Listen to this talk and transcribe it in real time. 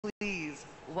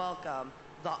welcome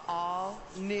the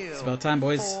all-new It's about time,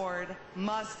 boys. Ford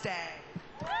Mustang.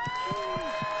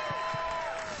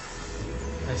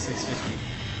 S650.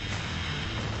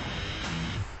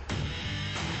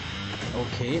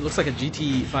 Okay, it looks like a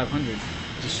GT 500,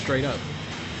 just straight up.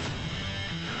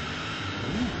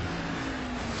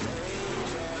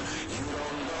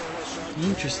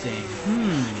 Interesting.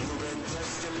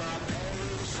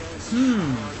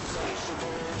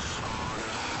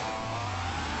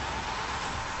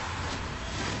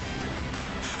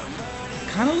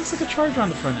 Kind of looks like a Charger on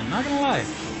the front end, not gonna lie.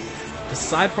 The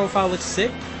side profile looks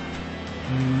sick.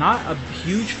 Not a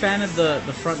huge fan of the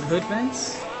front hood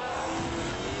vents.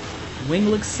 Wing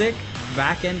looks sick.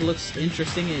 Back end looks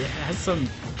interesting. It has some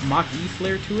Mach-E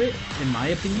flair to it, in my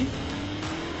opinion.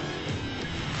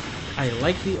 I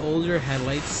like the older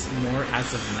headlights more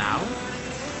as of now.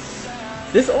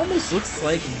 This almost looks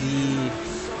like the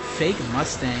fake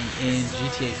Mustang in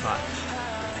GTA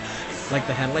 5. Like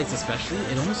the headlights especially,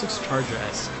 it almost looks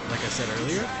Charger-esque, like I said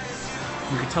earlier.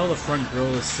 You can tell the front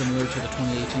grille is similar to the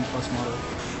 2018 Plus model.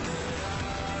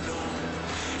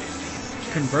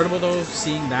 Convertible though,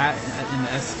 seeing that in the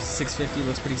S650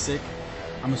 looks pretty sick.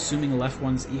 I'm assuming left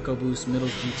one's Ecoboost,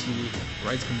 middle's GT,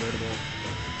 right's convertible.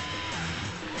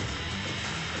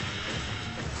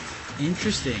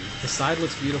 Interesting. The side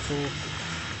looks beautiful.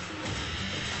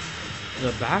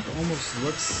 The back almost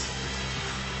looks...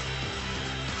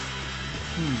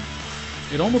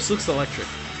 It almost looks electric.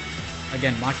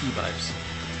 Again, Mach-E vibes.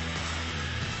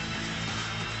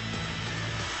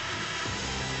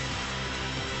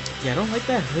 Yeah, I don't like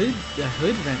the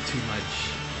hood vent too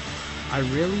much. I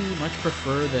really much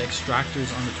prefer the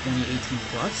extractors on the 2018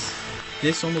 Plus.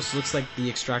 This almost looks like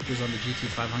the extractors on the GT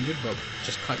 500, but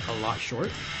just cut a lot short.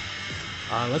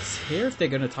 Let's hear if they're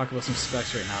going to talk about some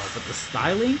specs right now. But the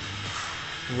styling,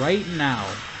 right now,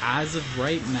 as of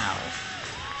right now,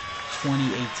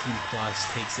 2018 Plus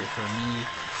takes it for me.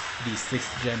 The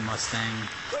 6th gen Mustang.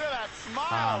 Look at that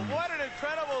smile! What an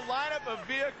incredible lineup of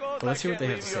vehicles! But let's hear what they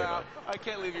have to say about it. I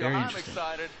can't leave you Very out. I'm interesting.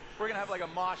 excited. We're gonna have like a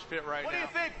mosh pit right now. What do you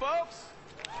think, folks?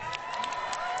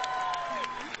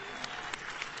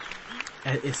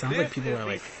 It sounds like people are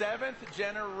like the 7th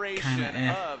generation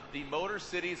of the Motor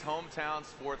City's hometown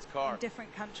sports car. In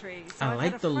different countries. So I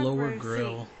like the lower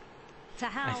grille.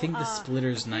 I think the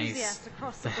splitter's nice.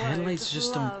 The headlights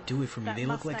just don't do it for me. They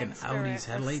look like an Audi's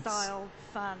headlights. Style,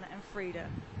 fun, and freedom.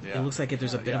 Yeah. It looks like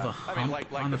there's a bit of a hump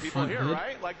like on the front here, hood.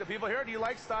 Right? Like the people here, do you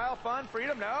like style, fun,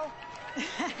 freedom? No?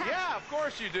 Yeah, of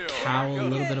course you do. Cowl, a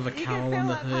little bit of a cowl on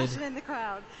the hood. In the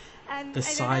crowd. And, the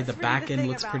side, the back end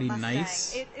looks pretty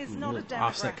nice. It is not a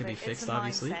offset could be fixed,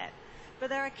 obviously. But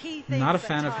there are key things not a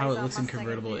fan of how it looks in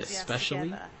convertible, especially.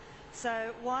 Together.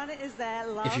 So one is their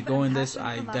love. If you go in this,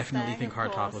 I Mustang, definitely think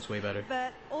hardtop looks way better.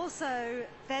 But also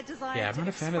their desire. Yeah, I'm not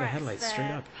a fan of the headlights, straight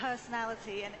up.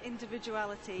 Personality and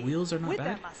individuality. Wheels are not with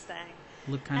bad. Their Mustang.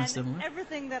 Look kind of similar.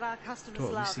 Everything that our customers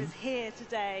love is here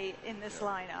today in this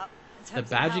lineup. The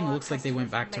badging looks like they went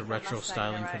back to retro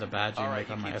styling for the badging, like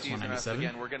on my S197.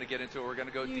 Again, we're going to get into it. We're going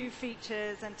to go new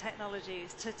features and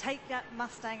technologies to take that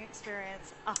Mustang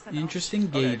experience up and interesting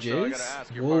gauges.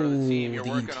 Whoa, the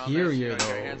interior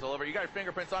though. You got your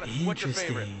fingerprints on it. Interesting. What's your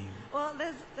favorite? Well,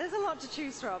 there's a lot to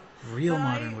choose from. Real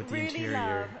modern with the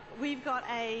interior. We've got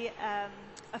a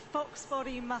Fox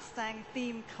body Mustang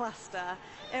theme cluster.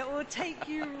 It will take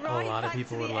you right back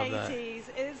to the 80s.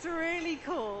 It's really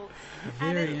cool. Very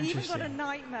and it's interesting. even got a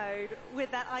night mode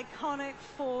with that iconic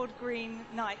Ford green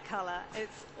night color.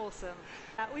 It's awesome.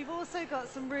 We've also got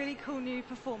some really cool new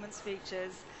performance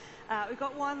features. We've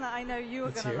got one that I know you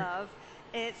are going to love.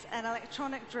 It's an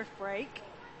electronic drift brake.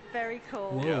 Very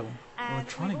cool. Whoa. And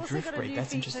Electronic drift brake.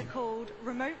 That's interesting. We've also got a new feature called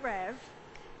Remote Rev.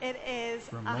 It is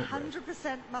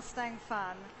 100% Mustang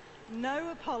fun.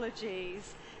 No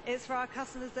apologies. It's for our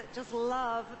customers that just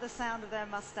love the sound of their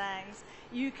Mustangs.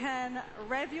 You can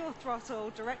rev your throttle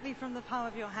directly from the palm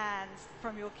of your hands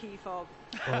from your key fob.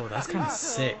 Oh, that's kind of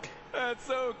sick. That's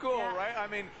so cool, right? I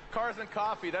mean, cars and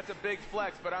coffee, that's a big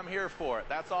flex, but I'm here for it.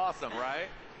 That's awesome, right?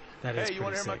 That is hey, you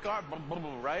want to hear sick. my car?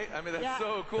 Right? I mean, that's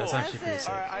so cool. That's actually pretty sick.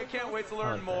 All right, I can't wait to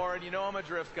learn more. And you know I'm a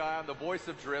drift guy. I'm the voice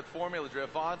of drift, Formula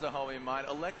Drift. Vaughn's a homie of mine.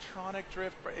 Electronic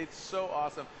drift, it's so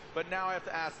awesome. But now I have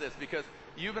to ask this because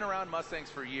you've been around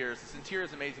Mustangs for years. This interior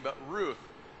is amazing. But Ruth,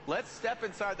 let's step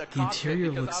inside the cockpit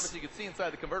because obviously you can see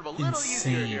inside the convertible. A little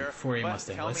easier here. For a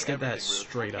Mustang. Let's get that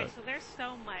straight up. So there's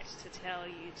so much to tell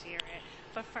you, Jared.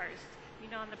 But first, you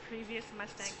know, on the previous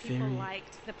Mustang, people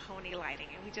liked the pony lighting,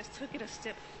 and we just took it a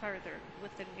step further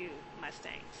with the new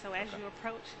Mustang. So as you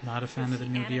approach, not a fan of the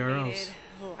new VRLs.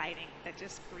 Lighting that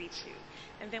just greets you.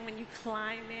 And then when you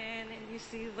climb in and you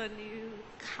see the new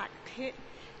cockpit,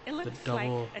 It looks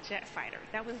double- like a jet fighter.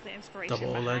 That was the inspiration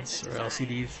double behind OLEDs the or design.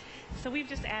 LCDs. So we've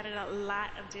just added a lot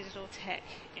of digital tech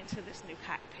into this new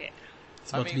cockpit. It's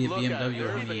about to be a look at it. BMW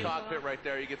There's the 28. cockpit right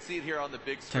there. You can see it here on the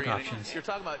big screen. Tech And options. You're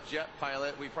talking about jet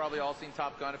pilot. We've probably all seen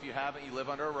Top Gun. If you haven't, you live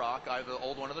under a rock. I have the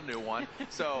old one or the new one.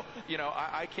 So, you know,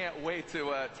 I can't wait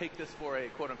to take this for a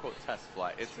quote-unquote test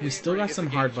flight. We still got it's a some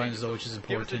game hard changer. buttons though, which is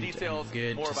Give us the important details and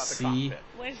good more to about the see. cockpit.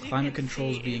 Well, as you Climate can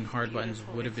controls see, being it's hard buttons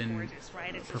beautiful, would have it's been gorgeous,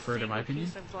 right? It's preferred a in my single opinion.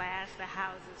 piece of glass that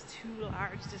houses 2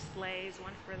 large displays,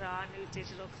 one for the all-new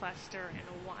digital cluster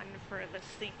and one for the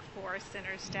Sync 4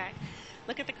 center stack.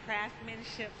 Look at the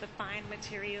craftsmanship, the fine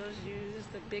materials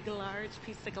used, the big, large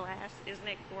piece of glass. Isn't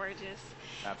it gorgeous?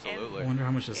 Absolutely. I wonder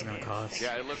how much this is It going to is. cost.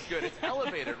 Yeah, it looks good. It's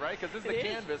elevated, right? Because this is the It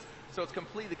is. canvas, so it's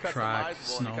completely Track,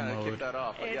 customizable. And you kind snow of kick mode. that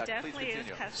off. But It yeah, definitely please is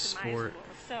continue. customizable. Sport.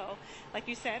 So, like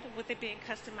you said, with it being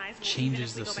customizable, Changes even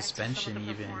if we the go back to some of suspension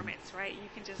the even, performance, right? You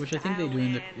can just which I think they dial do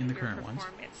in the your current ones.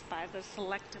 performance by the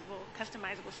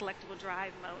customizable selectable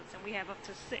drive modes, and we have up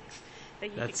to 6 that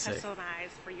you That's can sick.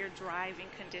 customize for your driving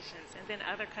conditions. And then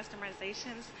other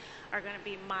customizations are going to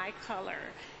be my color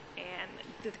and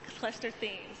the cluster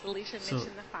themes. Alicia So-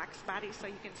 mentioned the Fox body, so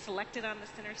you can select it on the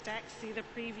center stack, see the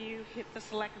preview, hit the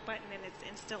select button, and it's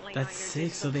instantly on your That's sick.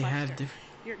 digital So they have cluster. different.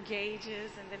 Your gauges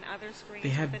and then other screens. They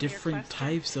have within your different cluster.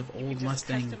 types of You can old just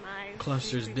Mustang customize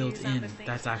clusters the built previews on in. the same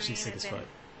That's actually screen, sick as and then fuck.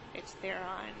 It's there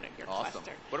on your Awesome.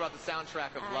 cluster. What about the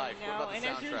soundtrack of life? I know. What about And the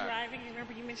as you're soundtrack? driving, you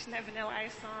remember you mentioned that Vanilla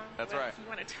Ice song? That's Well, right. If you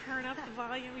want to turn up the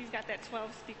volume, you've got that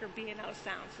 12-speaker B&O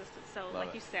sound system. So, Love like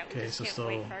it. you said, we Okay, just so can't still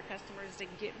wait for our customers to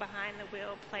get behind the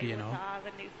wheel, play with B&O. all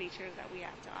the new features that we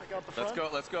have to offer. Got the Let's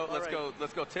front? go. Let's go. All Let's right. go.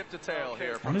 Let's go tip to tail Okay.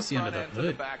 here I from wanna the see front under the end to the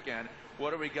hood. back end.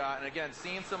 What do we got? And again,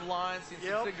 seeing some lines, seeing some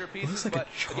Yep. signature It pieces, looks like a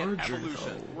but again, Charger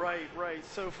evolution. though. Right.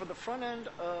 So for the front end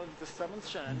of the 7th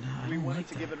gen, Nah, I we don't wanted like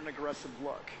to that. give it an aggressive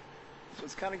look. So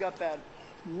it's kind of got that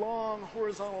long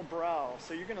horizontal brow.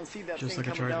 So you're going to see that Just thing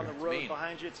like a coming down Charger. the road Mean.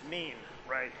 behind you. It's mean,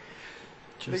 right?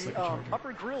 Just The like a Charger.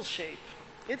 upper grille shape,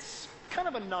 it's kind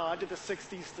of a nod to the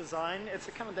 60s design. It's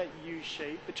a kind of that U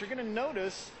shape, but you're going to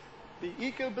notice the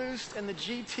Ecoboost and the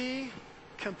GT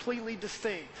completely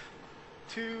distinct.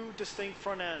 2 distinct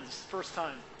front ends, first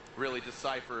time. Really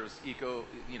deciphers eco.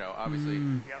 You know, obviously,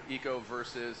 Yep. eco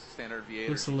versus standard V8.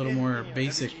 Looks a or little And, more you know, and the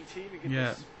basic. GT, we get Yeah.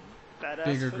 this badass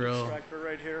Bigger hood grille. extractor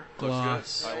right here.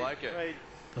 Gloss. I like it. Right.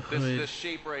 The This hood. this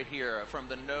shape right here, from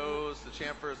the nose, the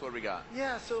chamfers. What do we got?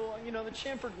 Yeah, so you know the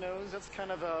chamfered nose, that's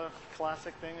kind of a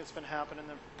classic thing that's been happening in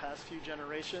the past few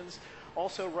generations.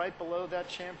 Also, right below that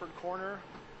chamfered corner,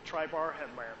 tri-bar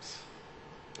headlamps.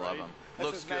 Love Right? them. That's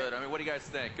Looks his mag- good. I mean, what do you guys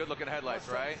think? Good looking headlights,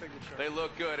 Mustang right? signature. They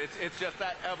look good. It's just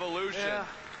that evolution, Yeah.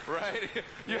 right?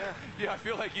 Yeah. Yeah. I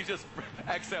feel like you just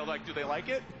exhaled. Like, do they like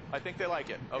it? I think they like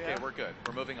it. Okay, Yeah. we're good.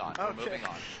 We're moving on. Okay. We're moving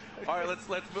on. All right, let's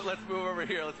move over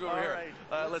here. Let's move over All here.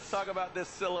 right. Let's talk about this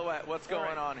silhouette. What's All going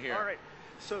right. on here? All right.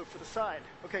 So for the side,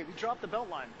 okay, we dropped the belt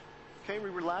line. Okay, we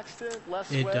relaxed it,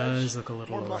 less It wedge, does look a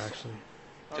little more lower muscle. actually.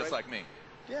 All Just right? like me.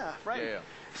 Yeah, right. Yeah.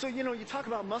 So, you know, you talk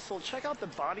about muscle, check out the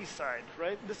body side,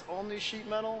 right? This all-new sheet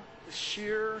metal is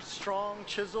sheer, strong,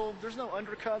 chiseled. There's no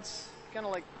undercuts, kind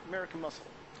of like American muscle,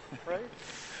 right?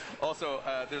 Also,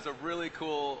 there's a really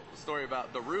cool story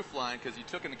about the roof line because you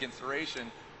took into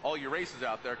consideration all your racers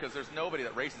out there because there's nobody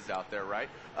that races out there, right?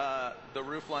 The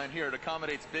roof line here, it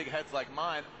accommodates big heads like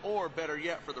mine, or better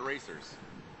yet, for the racers.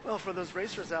 Well, for those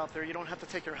racers out there, you don't have to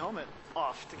take your helmet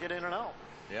off to get in and out.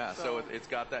 Yeah, so it's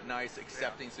got that nice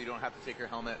accepting, so you don't have to take your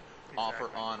helmet off or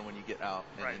Exactly. on when you get out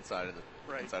and Right. inside of the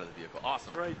Right. inside of the vehicle.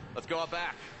 Awesome. Right. Let's go out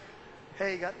back.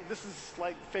 Hey, this is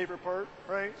like favorite part,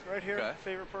 right? Right here, Okay.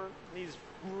 favorite part. These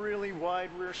really wide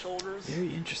rear shoulders.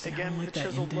 Very interesting. I Again, don't with like the that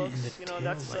chiseled indent looks. in the You know,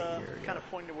 tail that's light area. kind of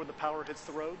pointing to where the power hits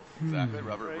the road. Exactly.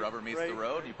 Rubber Right, meets the right.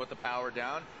 road. You put the power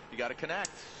down. You got to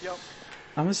connect. Yep.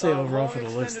 I'm gonna say overall long for the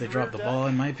looks, they extended dropped the rear ball deck,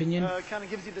 in my opinion. Kind of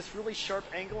gives you this really sharp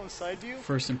angle and side view.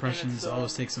 First and impressions it's,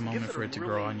 always takes a gives moment for it to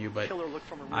grow really on you, but killer look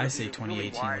from a rear I say view, really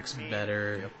 2018 wide, looks mean.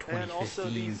 better. And also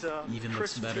 2015 these even looks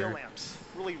crisp tail better. lamps,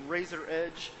 really razor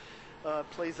edge,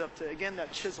 plays up to again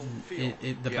that chiseled feel. The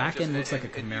Yeah, back just- end looks like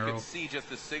a and you Camaro. can see just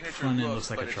the signature Front end looks, looks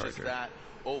like but a it's just Charger. that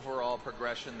overall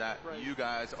progression that Right. you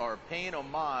guys are paying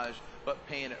homage, but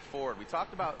paying it forward. We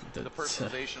talked about the That's,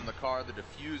 personalization of the car, the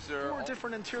diffuser. 4 all-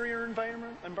 different interior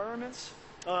environments.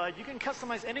 You can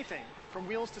customize anything from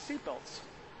wheels to seatbelts.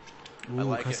 Ooh, I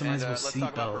like it. And, customizable let's talk seat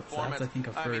about belts. performance. That's I think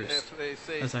a I mean, first. if they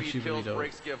say That's speed actually really kills, dope.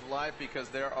 brakes give life, because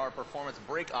there are performance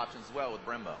brake options as well with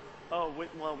Brembo. Oh,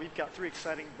 well, we've got 3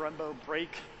 exciting Brembo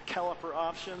brake caliper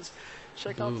options.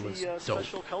 Check out Blue looks the dope.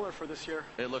 special color for this year.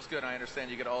 It looks good. I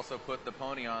understand you could also put the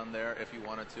pony on there if you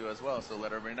wanted to as well. So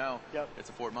let everybody know Yep. it's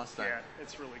a Ford Mustang. Yeah,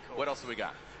 it's really cool. What else do we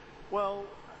got? Well,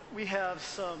 we have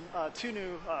some two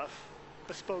new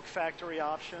bespoke factory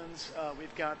options.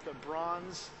 We've got the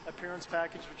bronze appearance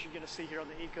package, which you're going to see here on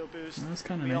the Ecoboost. That's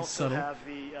kind of we nice, also subtle. have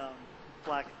the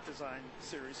black design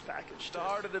series package. The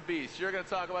heart of the beast. You're going to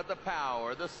talk about the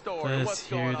power, the story, Let's what's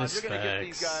hear going on. the You're going to get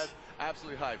these specs. guys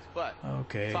absolutely hyped. But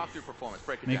Okay. talk through performance.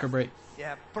 Break it Make or down. break.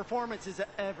 Yeah, performance is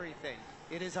everything.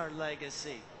 It is our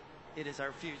legacy. It is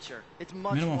our future. It's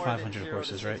much Minimum more 500 than 0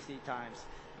 horses, to right? 60 times.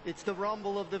 It's the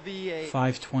rumble of the V8.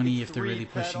 520 It's if they're really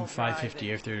three-pedal pushing 550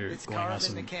 driving. if they're It's going on carving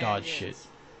some the Dodge canyons. shit.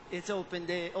 It's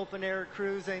open air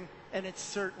cruising, and it's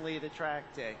certainly the track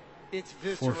day. It's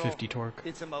visceral. 450 torque.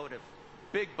 It's emotive.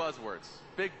 Big buzzwords.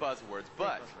 Big buzzwords.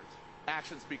 But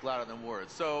actions speak louder than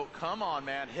words. So come on,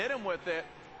 man. Hit him with it.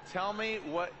 Tell me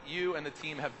what you and the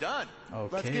team have done.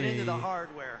 Okay. Let's get into the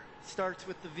hardware. Starts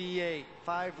with the V8,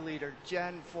 5-liter,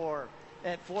 Gen 4,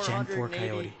 at 480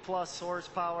 Coyote. plus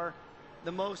horsepower,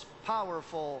 the most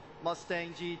powerful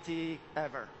Mustang GT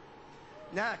ever.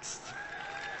 Next,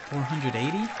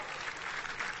 480?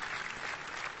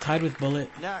 Tied with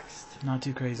Bullet. next, Not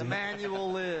too crazy. the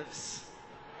manual lives.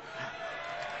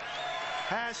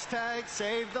 Hashtag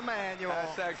save the manual.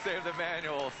 Hashtag save the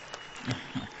manuals.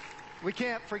 We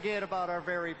can't forget about our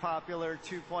very popular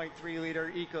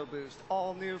 2.3-liter Ecoboost,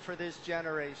 all new for this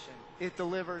generation. It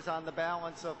delivers on the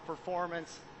balance of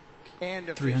performance and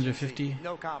efficiency. 350?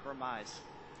 No compromise.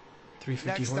 350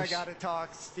 Next, horse. I got to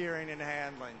talk steering and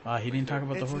handling. He didn't talk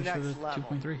about the It's horse for the next level,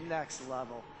 2.3. Next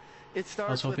level. It starts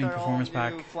I was with hoping our performance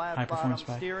all-new pack, flat high bottom performance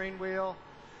pack. steering wheel.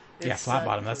 Yeah, It's flat set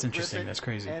bottom, to that's interesting, rip it that's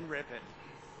crazy. And rip it.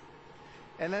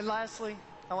 And then lastly,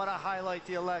 I want to highlight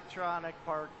the electronic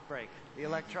park brake, the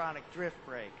electronic drift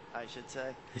brake, I should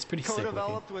say. It's pretty sick looking.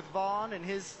 Co-developed with Vaughn and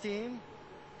his team.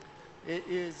 It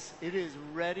is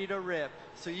ready to rip.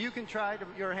 So you can try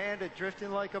your hand at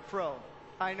drifting like a pro.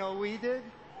 I know we did.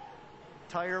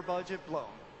 Tire budget blown.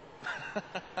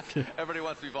 Everybody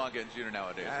wants to be Vaughn getting Junior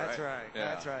nowadays, That's right? right. Yeah.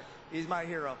 That's right. He's my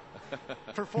hero.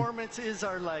 Performance is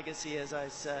our legacy, as I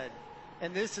said.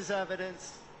 And this is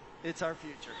evidence it's our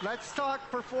future. Let's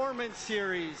talk performance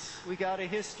series. We got a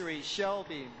history.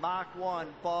 Shelby, Mach 1,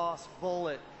 Boss,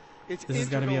 Bullet. It's This has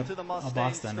gotta be integral a- to the a Mustang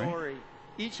Boss then, right? story.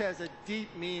 Each has a deep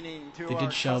meaning to They our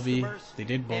did Shelby, customers they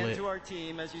did Bullet. and to our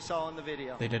team, as you saw in the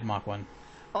video. They did Mach 1.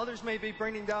 Others may be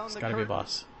bringing down It's the gotta curtain. be a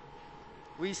Boss.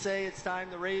 We say it's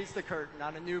time to raise the curtain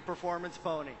on a new performance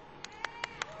pony.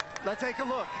 Let's take a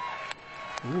look.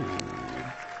 Ooh.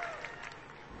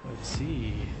 Let's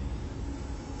see.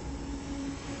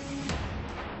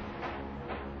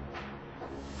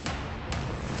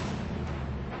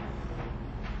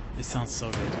 This sounds so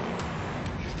good.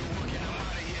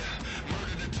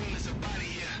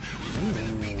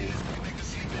 Ooh.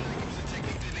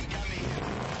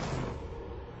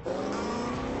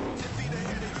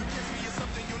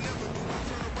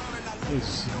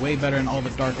 It's way better in all the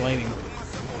dark lighting.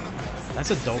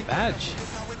 That's a dope badge.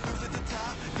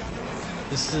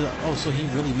 This is oh, so he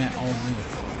really meant all new.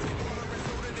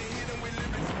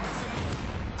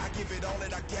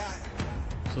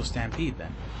 So Stampede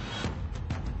then.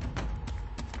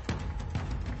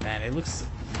 Man, it looks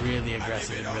really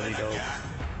aggressive and really dope.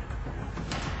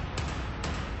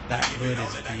 That hood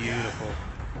is beautiful.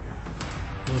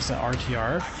 It looks like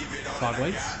RTR fog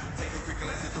lights.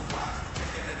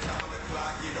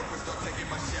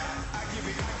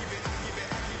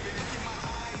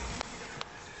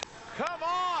 Come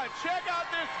on, check out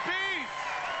this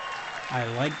beast. I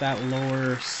like that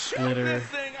lower Check splitter. this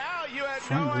thing out. You had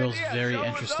Front no grill's idea. very Show us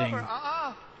interesting. over.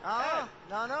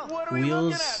 No. What are we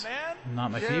Wheels, looking at, man?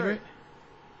 not my Jared, favorite.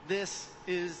 This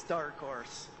is Dark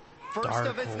Horse. First Dark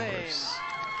of its name. Horse.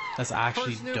 That's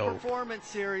actually First new dope. performance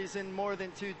series in more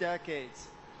than 2 decades.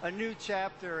 A new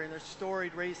chapter in the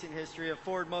storied racing history of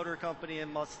Ford Motor Company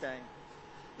and Mustang.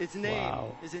 Its name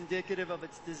Wow. is indicative of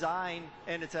its design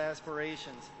and its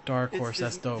aspirations. Dark Its Horse,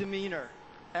 that's dope. demeanor,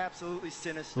 absolutely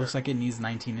sinister. Looks like it needs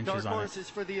 19 inches Dark on Horse it. is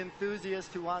for the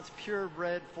enthusiast who wants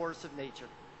purebred force of nature.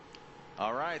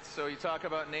 All right, so you talk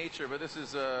about nature, but this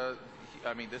is,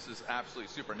 I mean, this is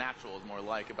absolutely supernatural is more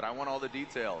like it, but I want all the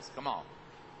details. Come on.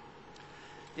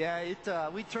 Yeah,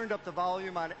 we turned up the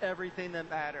volume on everything that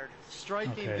mattered.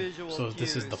 Striking Okay, visual so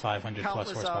this is cues, the 500 plus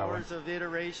countless horsepower. hours of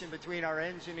iteration between our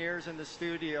engineers and the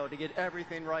studio to get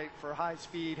everything right for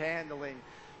high-speed handling,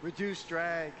 reduced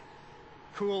drag,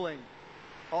 cooling,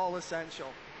 all essential.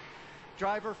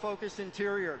 Driver-focused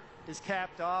interior is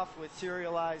capped off with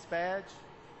serialized badge,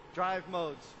 drive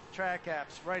modes, track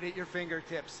apps right at your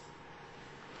fingertips.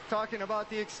 Talking about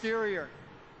the exterior,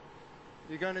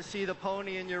 you're going to see the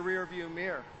pony in your rear view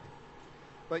mirror.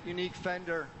 But unique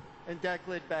fender and deck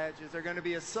lid badges are going to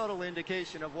be a subtle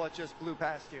indication of what just blew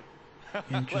past you. Let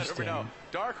her Interesting. know.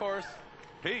 Dark horse.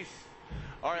 Peace.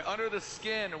 All right, under the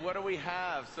skin, what do we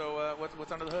have? So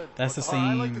what's under the hood? That's the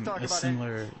I like to same, talk a about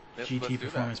similar Let's GT do that.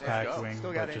 Performance Let's Pack go. wing,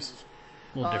 Still got but just engines.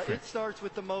 a little different. It starts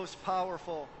with the most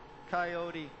powerful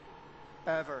Coyote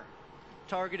ever,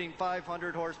 targeting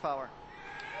 500 horsepower.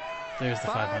 There's the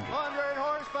 500. 500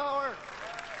 horsepower!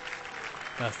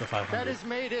 That's the 500. That is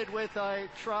mated with a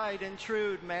tried and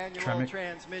true manual Tremec.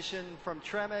 transmission from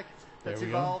Tremec There that's we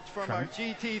go. evolved from our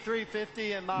Tremec.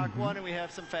 GT350 and Mach 1, and we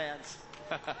have some fans.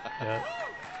 Yeah.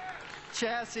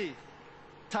 Chassis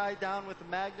tied down with the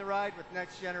Magnaride with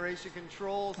next generation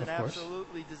controls and Of course.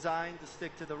 absolutely designed to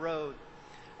stick to the road.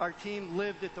 Our team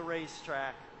lived at the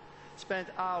racetrack, spent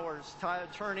hours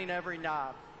turning every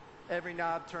knob. Every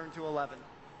knob turned to 11.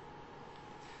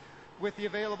 With the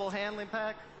available handling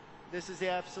pack, this is the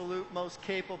absolute most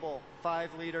capable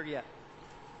 5-liter yet.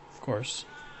 Of course.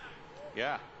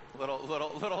 Yeah,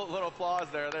 little applause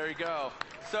there. There you go.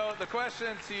 So the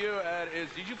question to you, Ed, is: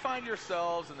 did you find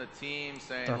yourselves in the team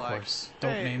saying, Dark like, horse.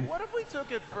 Don't hey, name. what if we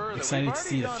took it further? Excited We've to already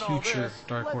see the done all future this.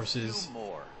 dark Let's horses. do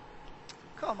more.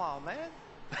 Come on, man.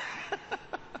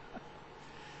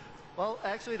 Well,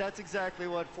 actually, that's exactly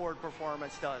what Ford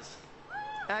Performance does.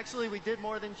 Actually, we did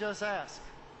more than just ask.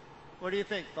 What do you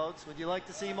think, folks? Would you like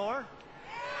to see more?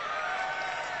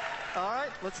 All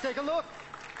right, let's take a look.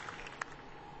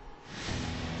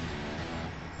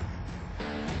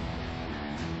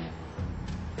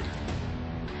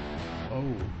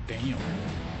 Oh, damn.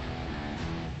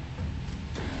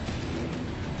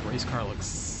 Race car looks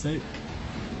sick.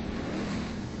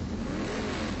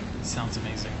 Sounds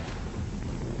amazing.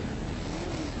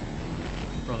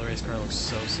 Bro, the race car looks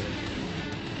so sick.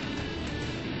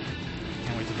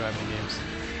 Can't wait to drive in the games.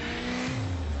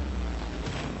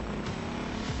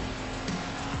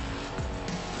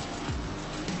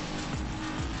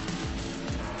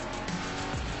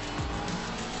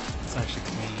 It's actually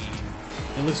clean.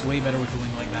 It looks way better with the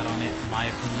wing like that on it, in my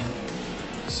opinion.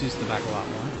 Suits the back a lot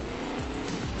more.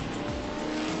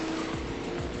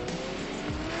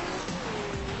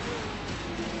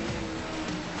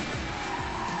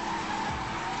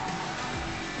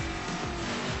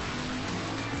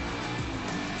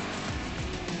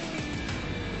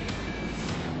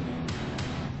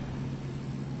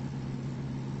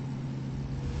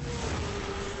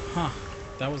 Huh.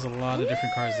 That was a lot of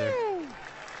different cars there.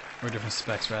 Or different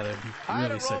specs, rather. I had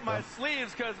Really to roll sick, my though.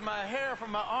 sleeves because my hair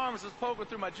from my arms was poking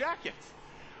through my jacket.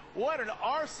 What an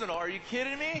arsenal. Are you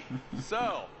kidding me?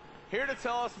 So, here to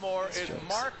tell us more is jokes.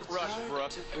 Mark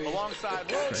Rushbrook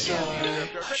alongside world champion